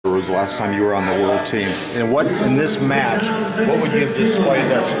was the last time you were on the world team. And what in this match, what would you have displayed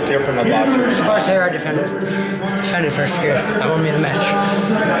that's different about yours? Of course, I defended first period. I won me the match.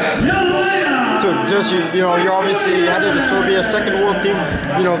 So, Jesse, you know, you're obviously headed to Serbia, second world team,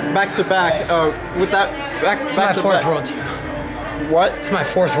 you know, back to back. With that, back My to fourth back. world team. What? It's my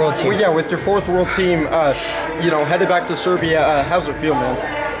fourth world team. Well, yeah, with your fourth world team, you know, headed back to Serbia. How's it feel, man?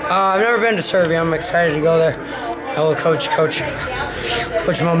 I've never been to Serbia. I'm excited to go there. My old coach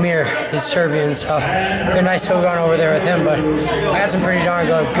Momir is Serbian, so it'd be nice to go over there with him. But I got some pretty darn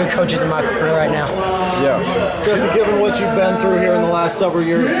good coaches in my corner right now. Yeah. Jesse, given what you've been through here in the last several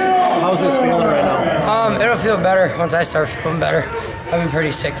years, how's this feeling right now? It'll feel better once I start feeling better. I've been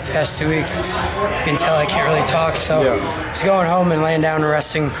pretty sick the past 2 weeks. You can tell I can't really talk, so just going home and laying down and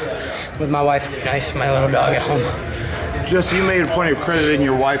resting with my wife would be nice and my little dog at home. Just you made a point of crediting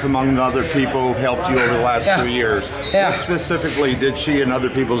your wife among the other people who helped you over the last 2 years. Yeah. What specifically did she and other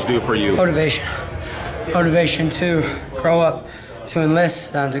people's do for you? Motivation. Motivation to grow up, to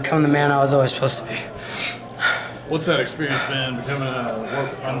enlist, to become the man I was always supposed to be. What's that experience been,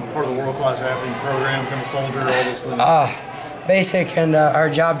 becoming part of the world-class athlete program, becoming a soldier, all those things? Basic and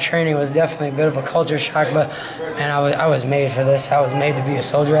our job training was definitely a bit of a culture shock, but man, I was made for this. I was made to be a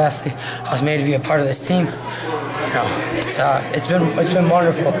soldier athlete. I was made to be a part of this team. You know, it's been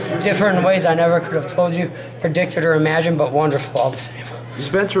wonderful. Different in ways I never could have told you, predicted, or imagined, but wonderful all the same.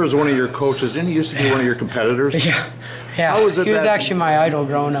 Spencer is one of your coaches. Didn't he used to be one of your competitors? Yeah. How was it he was actually my idol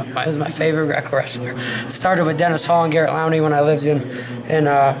growing up. He was my favorite Greco wrestler. It started with Dennis Hall and Garrett Lowney when I lived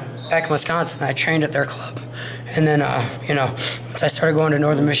back in Wisconsin. I trained at their club. And then, you know, once I started going to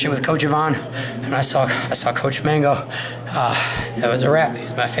Northern Michigan with Coach Yvonne, and I saw Coach Mango, that was a wrap. He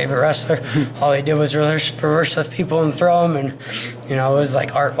was my favorite wrestler. All he did was reverse lift people and throw them, and, you know, it was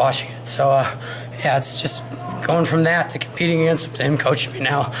like art watching it. So, yeah, it's just going from that to competing against him to him coaching me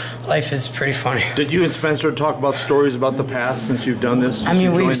now. Life is pretty funny. Did you and Spencer talk about stories about the past since you've done this? I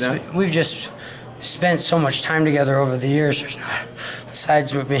mean, we've just spent so much time together over the years. There's not,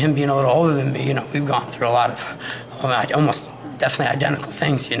 besides him being a little older than me, you know, we've gone through a lot of almost definitely identical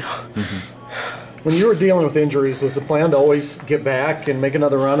things, you know. Mm-hmm. When you were dealing with injuries, was the plan to always get back and make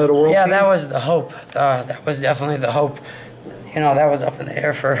another run at a world team? That was the hope. That was definitely the hope. You know, that was up in the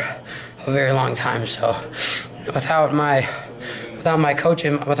air for a very long time. So without my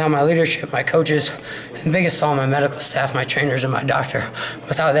coaching, without my leadership, my coaches, and biggest of all, my medical staff, my trainers, and my doctor,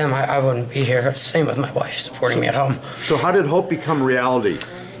 without them, I wouldn't be here. Same with my wife supporting me at home. So how did hope become reality?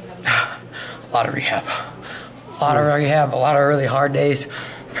 A lot of rehab. A lot of rehab, a lot of really hard days,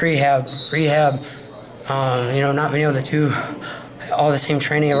 rehab, you know, not being able to do all the same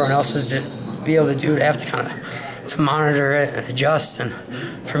training everyone else was to be able to do, to have to kind of to monitor it and adjust. And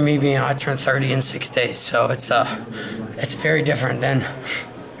for me, I turned 30 in 6 days, so it's very different than,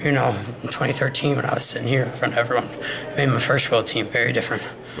 you know, in 2013 when I was sitting here in front of everyone. Made my first world team, very different.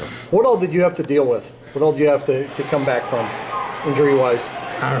 What all did you have to deal with? What all did you have to come back from, injury-wise?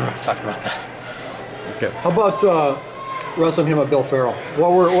 I don't know, talking about that. Okay. How about wrestling him at Bill Farrell?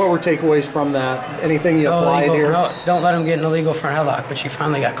 What were takeaways from that? Anything you applied here? No, don't let him get an illegal front headlock, which he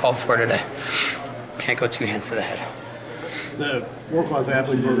finally got called for today. Can't go 2 hands to the head. The world-class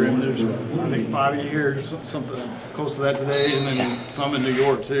athlete program, there's, I think, 5 years, something close to that today, and then some in New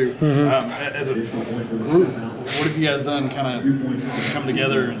York, too. Mm-hmm. As a group, what have you guys done kind of come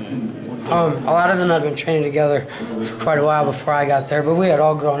together? A lot of them have been training together for quite a while before I got there, but we had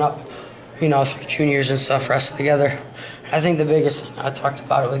all grown up, you know, through juniors and stuff, wrestling together. I think the biggest thing, I talked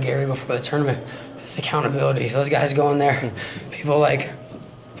about it with Gary before the tournament, is accountability. Those guys go in there, people like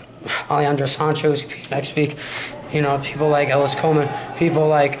Alejandro Sancho, who's competing next week, you know, people like Ellis Coleman, people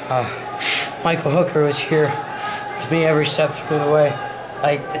like Michael Hooker, who's here with me every step through the way.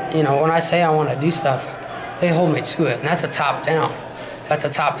 Like, you know, when I say I want to do stuff, they hold me to it, and that's a top-down. That's a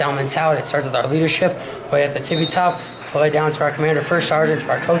top-down mentality. It starts with our leadership, way at the tippy top, all the way down to our commander, first sergeant, to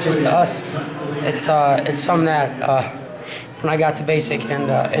our coaches, to us. It's something that when I got to basic and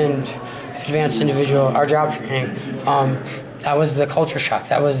advanced individual, our job training, that was the culture shock.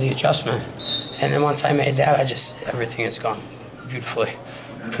 That was the adjustment. And then once I made that, everything has gone beautifully.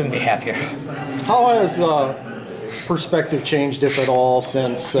 I couldn't be happier. How has perspective changed, if at all,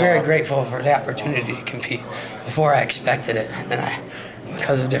 since? Very grateful for the opportunity to compete. Before I expected it, and then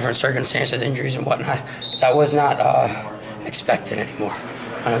because of different circumstances, injuries and whatnot, that was not expected anymore.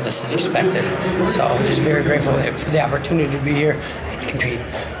 None of this is expected. So I'm just very grateful for the opportunity to be here and compete.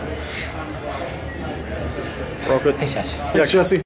 Well, good. Thanks, guys. Thanks, Jesse.